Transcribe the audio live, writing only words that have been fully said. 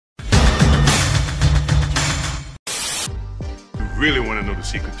really want to know the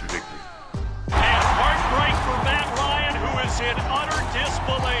secret to victory. And heartbreak for Matt Ryan, who is in utter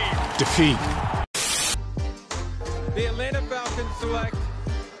disbelief. Defeat. The Atlanta Falcons select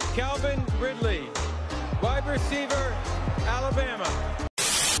Calvin Ridley, wide receiver, Alabama.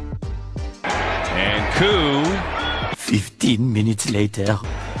 And Koo. 15 minutes later.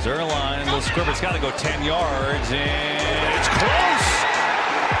 Zerline, little scribber's got to go 10 yards, and it's close.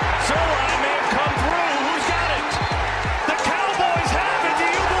 Zerline may have come through. Who's got it? The Cowboys have it. Do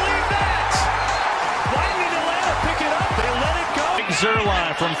you believe that? Why didn't Atlanta pick it up? They let it go.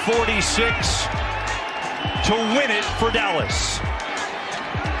 Zerline from 46 to win it for Dallas.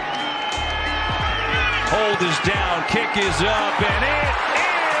 Hold is down, kick is up, and it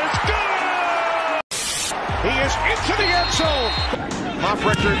is good! He is into the end zone.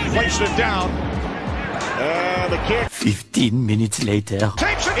 Hoffrichter placed it down. The kick. 15 minutes later.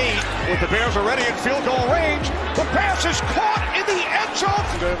 Takes a knee with the Bears already in field goal range. The pass is caught in the end zone.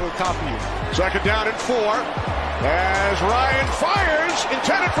 They're able to copy you. Second down and 4. As Ryan fires,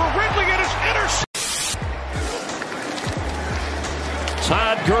 intended for Ridley, and it's intercepted.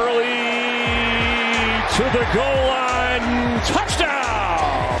 Todd Gurley to the goal line.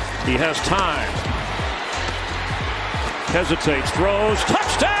 Touchdown! He has time. Hesitates, throws,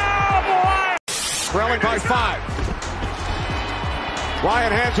 touchdown! Ryan! Trailing by 5.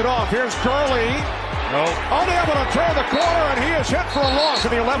 Ryan hands it off. Here's Gurley. Nope. Only able to turn the corner, and he is hit for a loss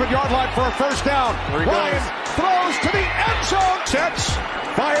at the 11-yard line for a first down. Ryan throws to the end zone. Sets,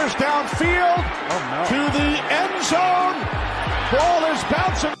 fires downfield to the end zone. Ball is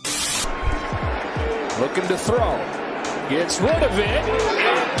bouncing. Looking to throw. Gets rid of it.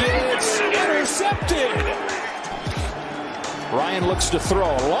 It gets intercepted. Ryan looks to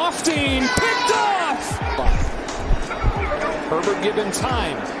throw. Lofting. Picked off. Herbert given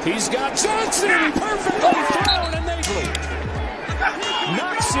time. He's got Johnson. Perfectly thrown. And they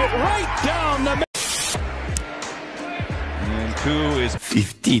knocks it right down the middle. And Koo is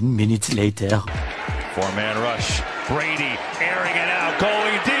 15 minutes later. 4-man rush. Brady airing it out,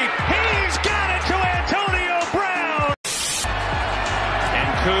 going deep. He's got it to Antonio Brown. And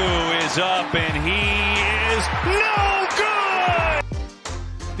Koo is up, and he is no good.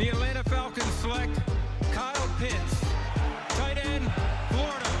 The Atlanta Falcons select Kyle Pitts, tight end,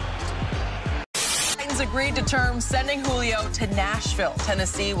 Florida. Titans agreed to terms sending Julio to Nashville.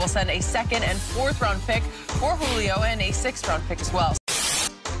 Tennessee will send a 2nd and 4th round pick for Julio and a 6th round pick as well.